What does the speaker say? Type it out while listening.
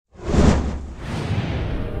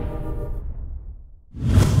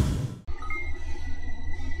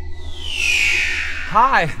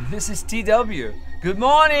Hi, this is TW. Good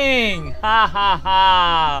morning! Ha ha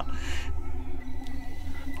ha!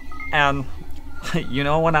 And you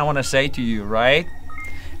know what I want to say to you, right?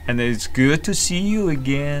 And it's good to see you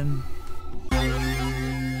again.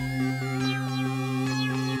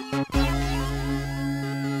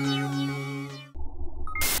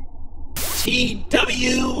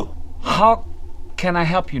 TW! How can I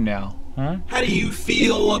help you now? Huh? How do you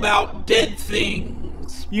feel about dead things?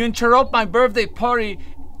 You interrupt my birthday party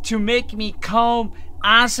to make me come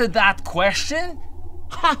answer that question?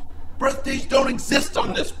 Ha! Birthdays don't exist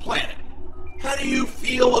on this planet. How do you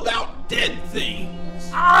feel about dead things?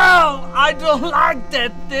 Oh, I don't like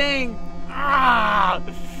that thing. Ah!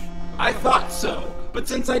 I thought so, but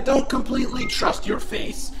since I don't completely trust your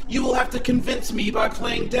face, you will have to convince me by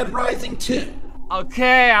playing Dead Rising 2.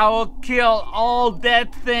 Okay, I will kill all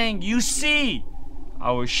that thing you see.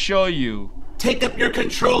 I will show you. Take up your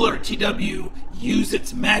controller, TW. Use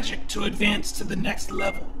its magic to advance to the next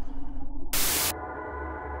level.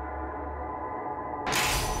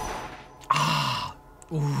 Ah,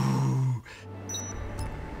 ooh.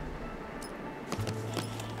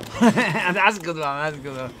 That's a good one, that's a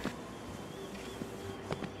good one.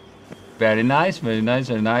 Very nice, very nice,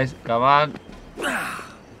 very nice. Come on.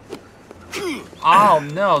 Oh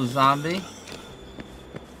no, zombie.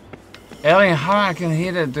 Alien, how I can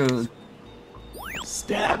hit it, dude?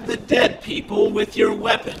 Stab the dead people with your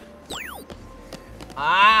weapon.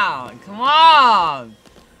 Ow, come on!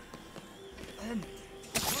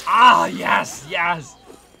 Ah, yes, yes.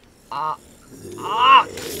 Oh,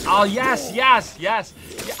 yes, yes, yes.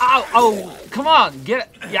 Oh, oh, come on, get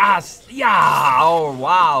it. Yes, yeah. Oh,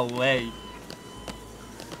 wow, wait.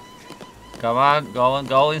 Come on,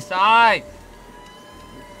 go inside.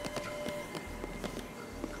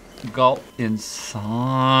 Go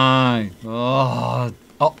inside. Oh,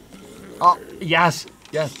 oh, oh, yes,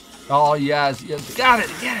 yes. Oh, yes, yes. Got it,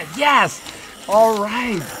 yes. All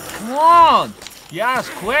right, come on. Yes,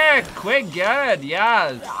 quick, get it,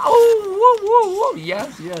 yes. Oh, woo,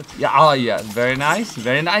 yes, yes. Yeah, oh, yes, very nice,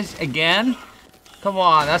 again. Come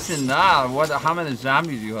on, that's enough. What? How many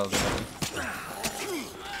zombies do you have there?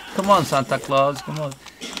 Come on, Santa Claus, come on.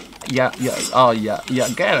 Yeah, oh, yeah,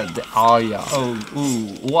 get it. Oh, yeah, oh,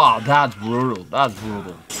 ooh, wow, that's brutal,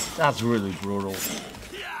 That's really brutal.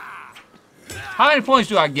 How many points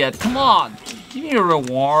do I get? Come on, give me a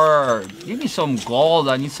reward. Give me some gold,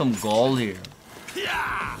 I need some gold here.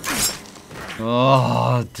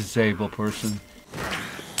 Oh, disabled person.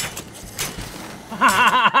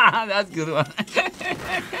 That's a good one.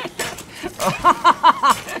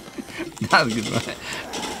 That's a good one.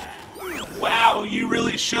 Wow, you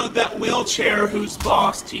really showed that wheelchair who's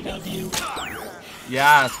boss, TW.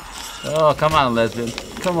 Yes. Oh, come on, lesbian.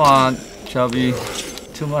 Come on, chubby.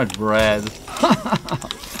 Too much bread.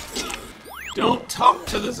 Don't talk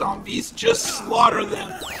to the zombies, just slaughter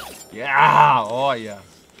them. Yeah, oh yeah.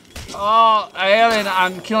 Oh, Alien,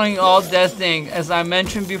 I'm killing all that thing. As I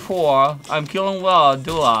mentioned before, I'm killing well,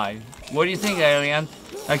 do I? What do you think, Alien?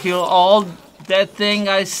 I kill all that thing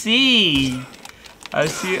I see. I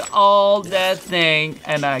see all that thing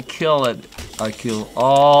and I kill it. I kill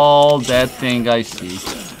all that thing I see.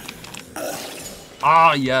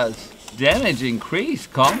 Ah, yes. Damage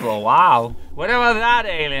increased combo, wow. What about that,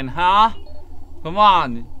 Alien, huh? Come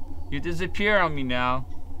on. You disappear on me now.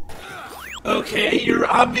 Okay, you're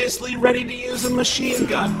obviously ready to use a machine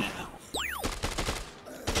gun now.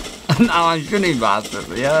 No, I'm shooting bastard.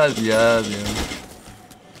 Yes.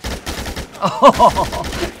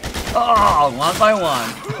 Oh, one by one.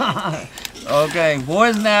 Okay,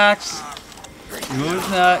 who's next? Who's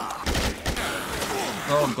next?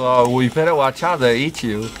 Oh god, we better watch out, they eat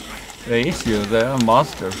you. They're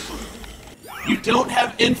monsters. You don't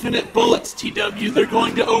have infinite bullets, TW. They're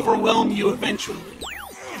going to overwhelm you eventually.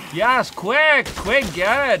 Yes, quick,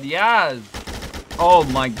 get it, yes. Oh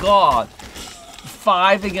my god.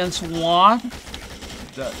 5 against 1?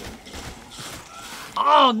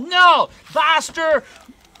 Oh no! Bastard!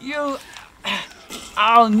 You...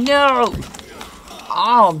 Oh no!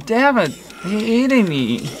 Oh, damn it! He's eating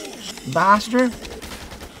me. Bastard!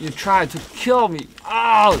 You tried to kill me.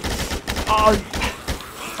 Oh! Oh!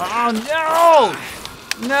 Oh no!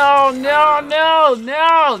 No!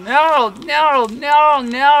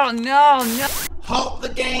 Halt the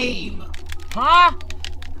game! Huh?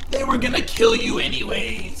 They were gonna kill you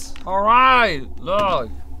anyways. Alright, look.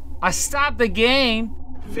 I stopped the game.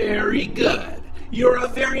 Very good. You're a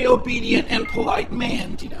very obedient and polite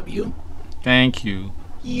man, TW. Thank you.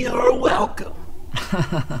 You're welcome.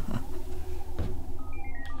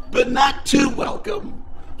 But not too welcome.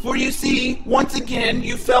 For you see, once again,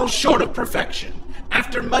 you fell short of perfection.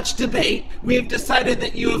 After much debate, we have decided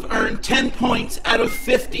that you have earned 10 points out of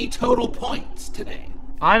 50 total points today.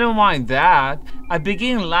 I don't mind that. I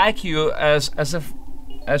begin like you as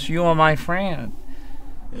you are my friend.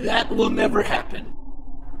 That will never happen.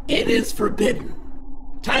 It is forbidden.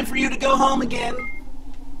 Time for you to go home again.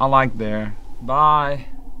 I like there. Bye.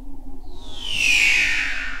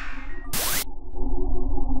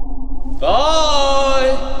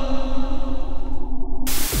 Bye.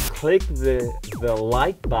 Click the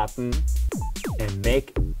like button and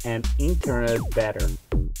make an internet better.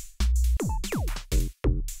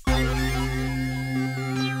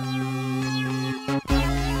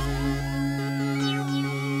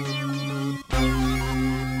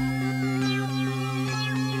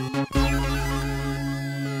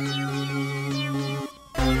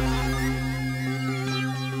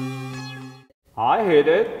 I hit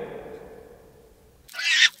it.